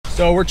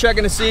So we're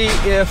checking to see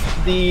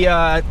if the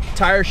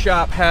tire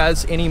shop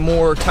has any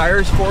more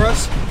tires for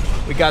us.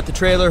 We got the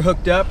trailer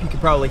hooked up, you can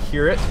probably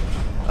hear it,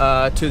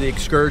 to the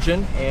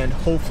Excursion, and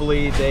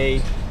hopefully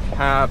they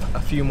have a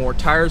few more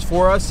tires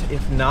for us.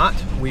 If not,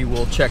 we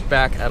will check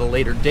back at a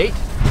later date.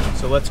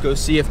 So let's go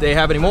see if they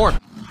have any more.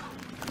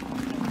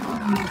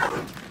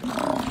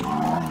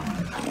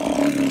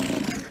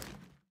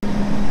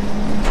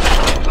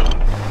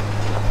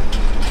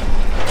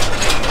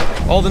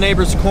 All the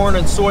neighbors' corn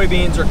and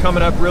soybeans are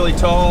coming up really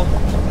tall.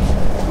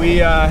 We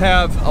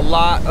have a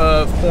lot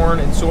of corn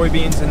and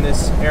soybeans in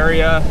this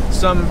area.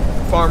 Some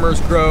farmers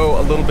grow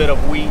a little bit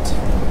of wheat,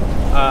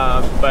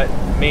 but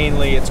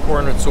mainly it's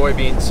corn and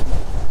soybeans.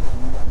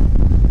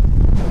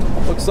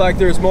 Looks like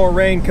there's more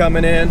rain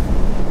coming in.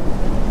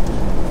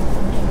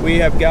 We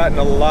have gotten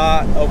a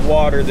lot of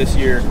water this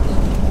year.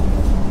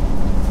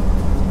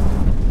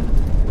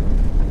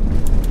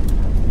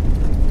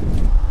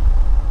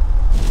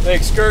 The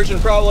Excursion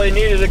probably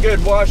needed a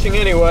good washing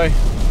anyway.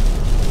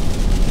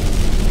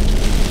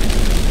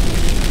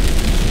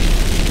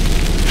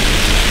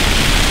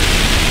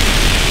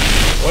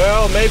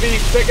 Well, maybe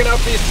picking up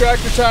these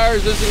tractor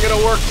tires isn't going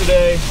to work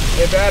today.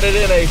 They've added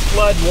in a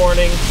flood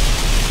warning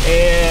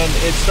and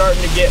it's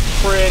starting to get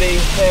pretty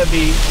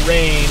heavy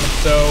rain,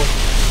 so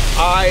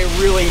I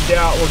really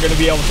doubt we're going to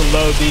be able to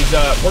load these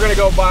up. We're going to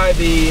go by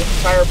the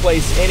tire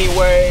place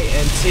anyway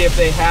and see if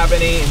they have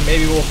any, and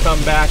maybe we'll come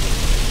back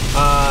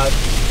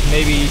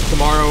maybe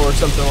tomorrow or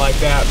something like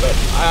that, but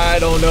I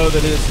don't know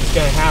that this is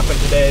going to happen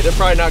today. They're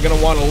probably not going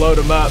to want to load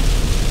them up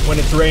when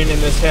it's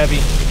raining this heavy.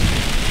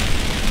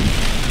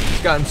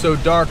 It's gotten so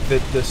dark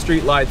that the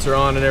street lights are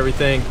on and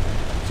everything.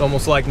 It's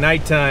almost like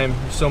nighttime.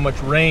 There's so much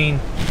rain.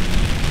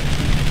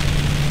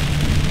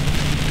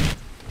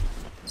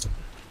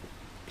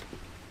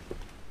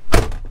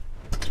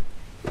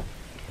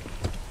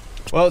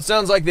 Well, it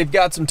sounds like they've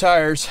got some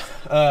tires.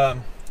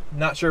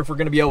 Not sure if we're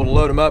going to be able to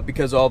load them up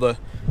because of all the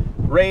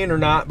rain or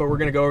not, but we're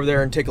going to go over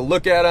there and take a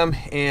look at them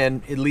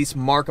and at least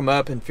mark them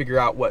up and figure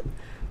out what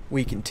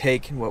we can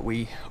take and what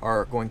we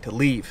are going to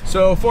leave.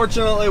 So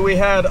fortunately we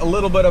had a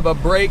little bit of a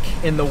break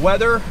in the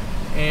weather,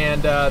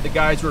 and the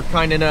guys were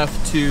kind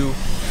enough to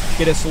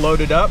get us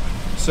loaded up.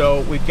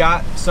 So we've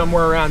got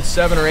somewhere around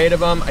 7 or 8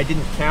 of them. I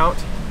didn't count.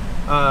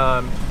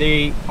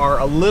 They are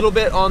a little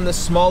bit on the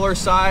smaller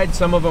side.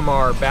 Some of them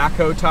are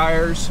backhoe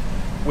tires,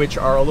 which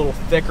are a little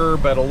thicker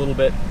but a little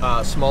bit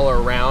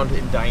smaller around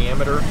in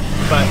diameter.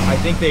 But I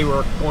think they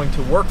were going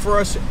to work for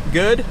us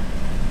good,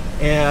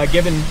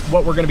 given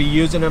what we're going to be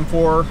using them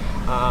for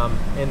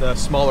in the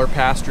smaller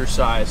pasture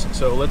size.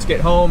 So let's get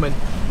home and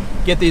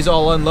get these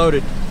all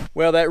unloaded.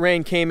 Well, that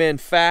rain came in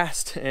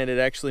fast and it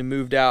actually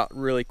moved out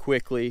really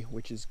quickly,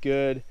 which is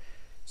good.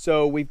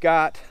 So we've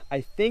got,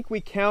 I think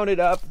we counted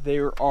up,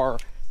 there are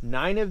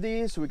 9 of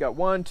these. So we got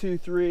 1, 2,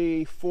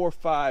 3, 4,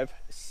 5,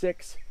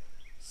 6,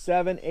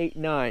 7, 8,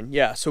 9.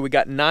 Yeah, so we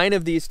got 9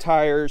 of these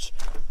tires.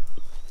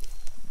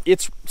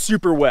 It's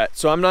super wet,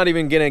 so I'm not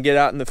even gonna get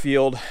out in the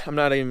field. I'm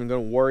not even gonna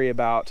worry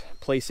about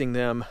placing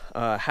them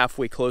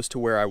halfway close to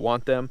where I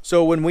want them.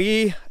 So when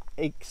we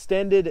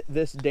extended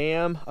this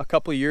dam a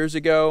couple years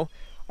ago,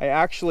 I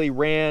actually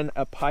ran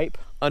a pipe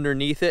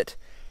underneath it.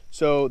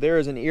 So there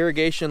is an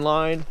irrigation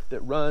line that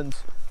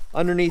runs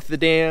underneath the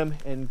dam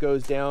and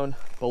goes down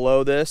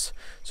below this.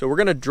 So we're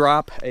gonna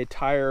drop a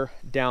tire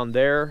down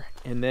there,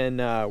 and then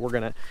we're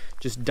gonna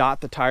just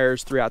dot the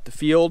tires throughout the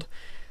field.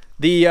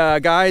 The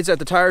guys at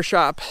the tire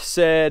shop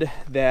said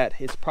that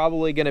it's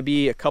probably gonna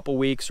be a couple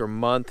weeks or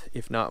month,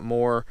 if not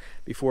more,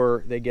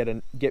 before they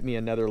get me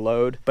another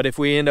load. But if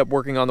we end up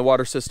working on the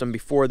water system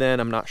before then,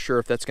 I'm not sure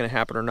if that's gonna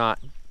happen or not.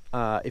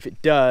 If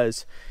it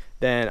does,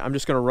 then I'm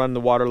just gonna run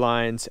the water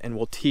lines and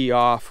we'll tee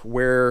off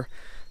where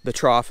the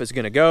trough is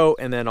gonna go,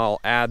 and then I'll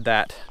add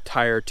that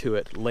tire to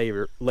it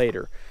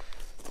later.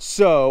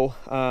 So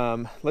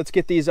let's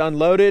get these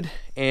unloaded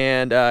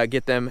and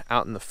get them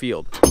out in the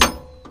field.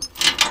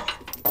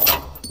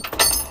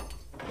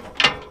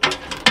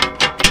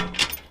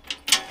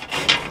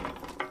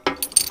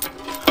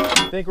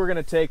 I think we're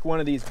gonna take one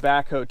of these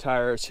backhoe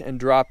tires and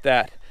drop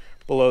that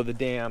below the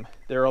dam.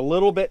 They're a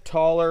little bit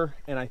taller,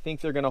 and I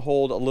think they're gonna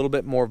hold a little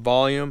bit more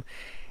volume.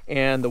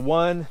 And the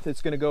one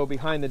that's gonna go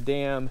behind the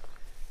dam,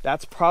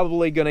 that's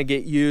probably gonna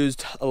get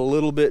used a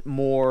little bit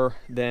more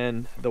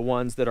than the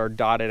ones that are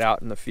dotted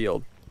out in the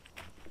field.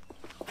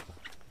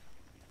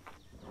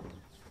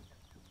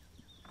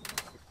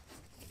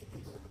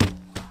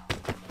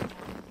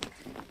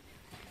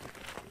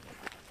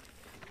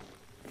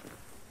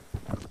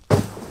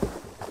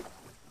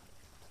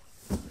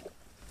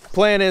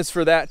 Plan is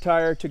for that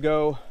tire to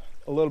go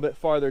a little bit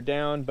farther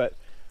down, but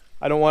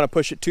I don't want to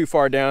push it too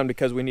far down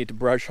because we need to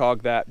brush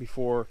hog that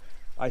before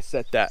I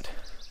set that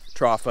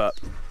trough up.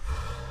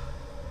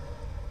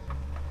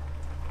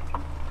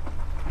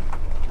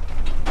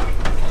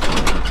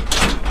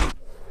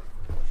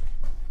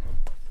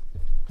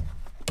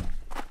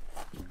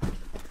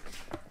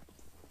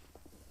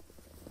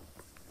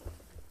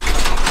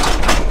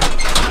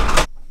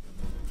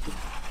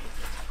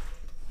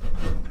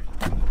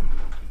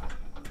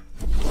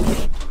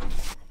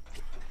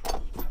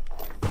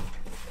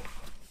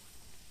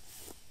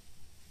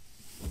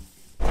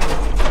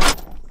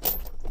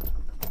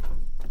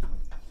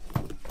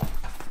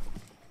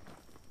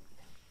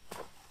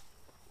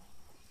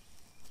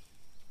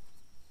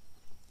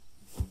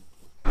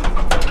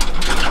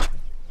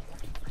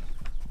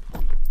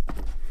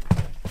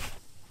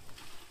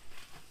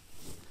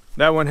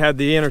 That one had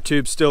the inner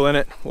tube still in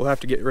it. We'll have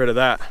to get rid of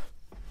that.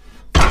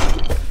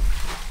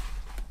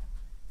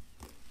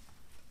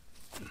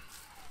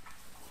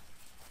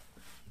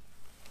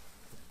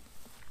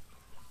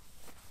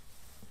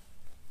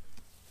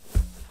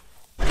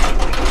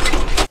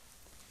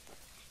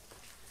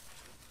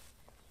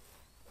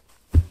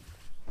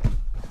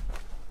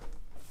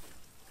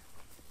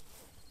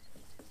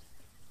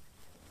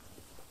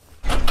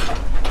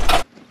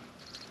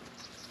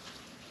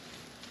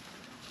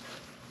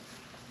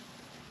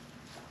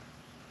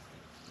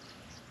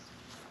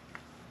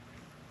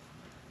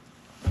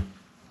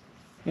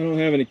 I don't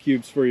have any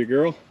cubes for you,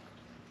 girl.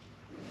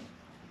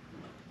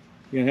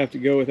 You're gonna have to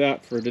go with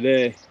that for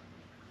today.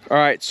 All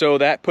right, so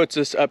that puts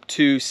us up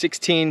to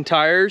 16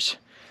 tires.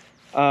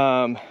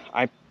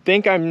 I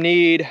think I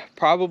need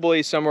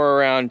probably somewhere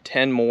around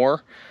 10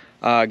 more,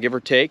 give or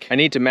take. I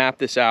need to map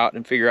this out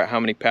and figure out how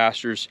many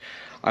pastures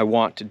I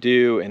want to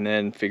do, and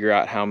then figure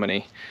out how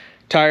many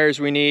tires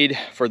we need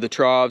for the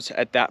troughs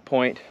at that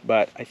point.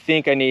 But I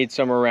think I need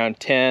somewhere around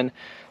 10.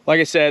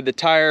 Like I said, the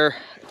tire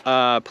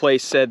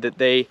place said that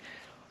they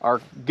are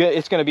good.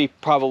 It's going to be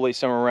probably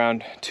somewhere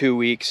around 2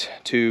 weeks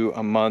to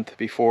a month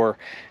before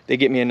they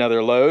get me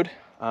another load.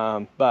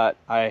 But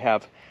I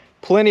have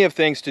plenty of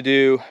things to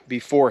do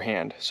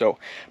beforehand. So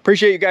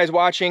appreciate you guys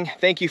watching.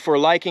 Thank you for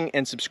liking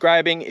and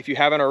subscribing. If you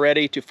haven't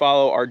already, to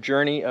follow our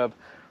journey of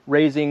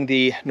raising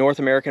the North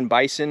American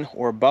bison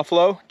or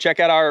buffalo, check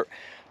out our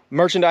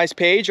merchandise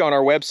page on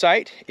our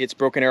website. It's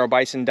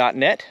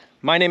brokenarrowbison.net.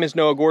 My name is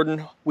Noah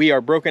Gordon. We are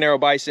Broken Arrow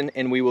Bison,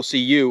 and we will see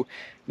you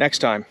next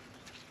time.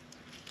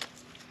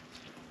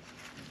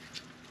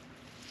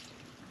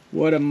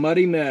 What a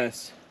muddy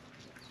mess.